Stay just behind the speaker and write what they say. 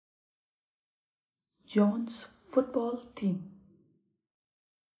John's football team.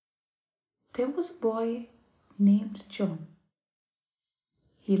 There was a boy named John.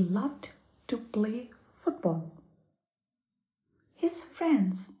 He loved to play football. His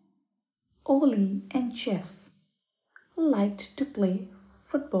friends, Ollie and Jess, liked to play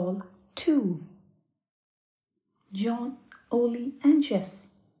football too. John, Ollie, and Jess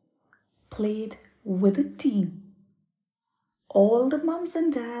played with a team. All the mums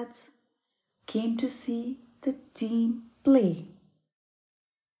and dads came to see the team play.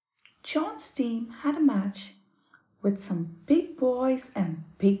 John's team had a match with some big boys and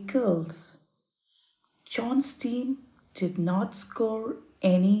big girls. John's team did not score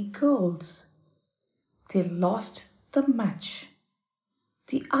any goals. They lost the match.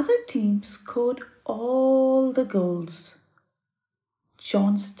 The other team scored all the goals.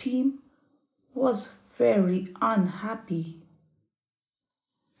 John's team was very unhappy.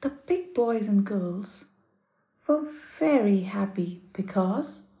 The big boys and girls were very happy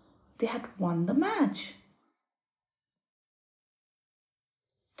because they had won the match.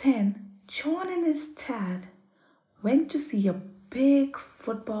 Then John and his dad went to see a big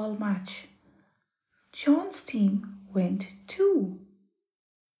football match. John's team went too.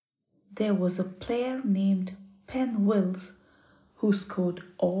 There was a player named Ben Wills who scored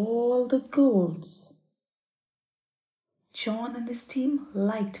all the goals. John and his team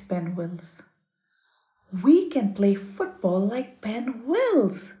liked Ben Wills. "We can play football like Ben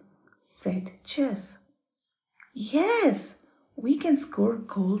Wills," said Jess. "Yes, we can score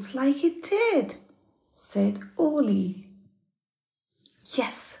goals like he did," said Ollie.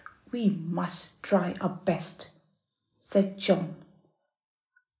 "Yes, we must try our best," said John.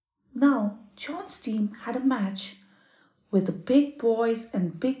 Now, John's team had a match with the big boys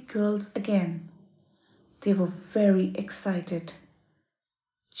and big girls again. They were very excited.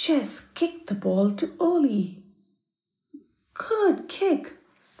 Jess kicked the ball to Ollie. "Good kick,"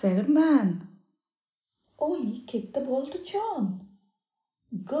 said a man. Ollie kicked the ball to John.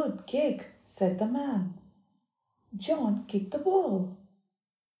 "Good kick," said the man. John kicked the ball.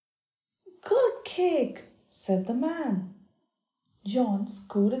 "Good kick," said the man. John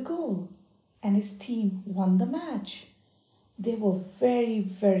scored a goal and his team won the match. They were very,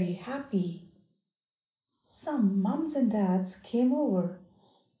 very happy. Some mums and dads came over.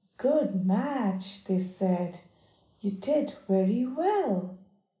 "Good match," they said. "You did very well."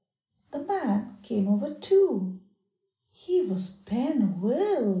 The man came over too. He was Ben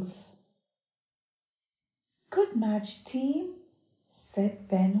Wills. "Good match, team," said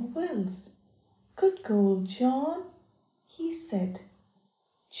Ben Wills. "Good goal, John," he said.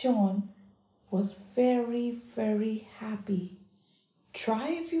 John was very, very happy. Try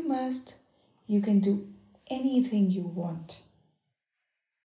if you must. You can do anything you want.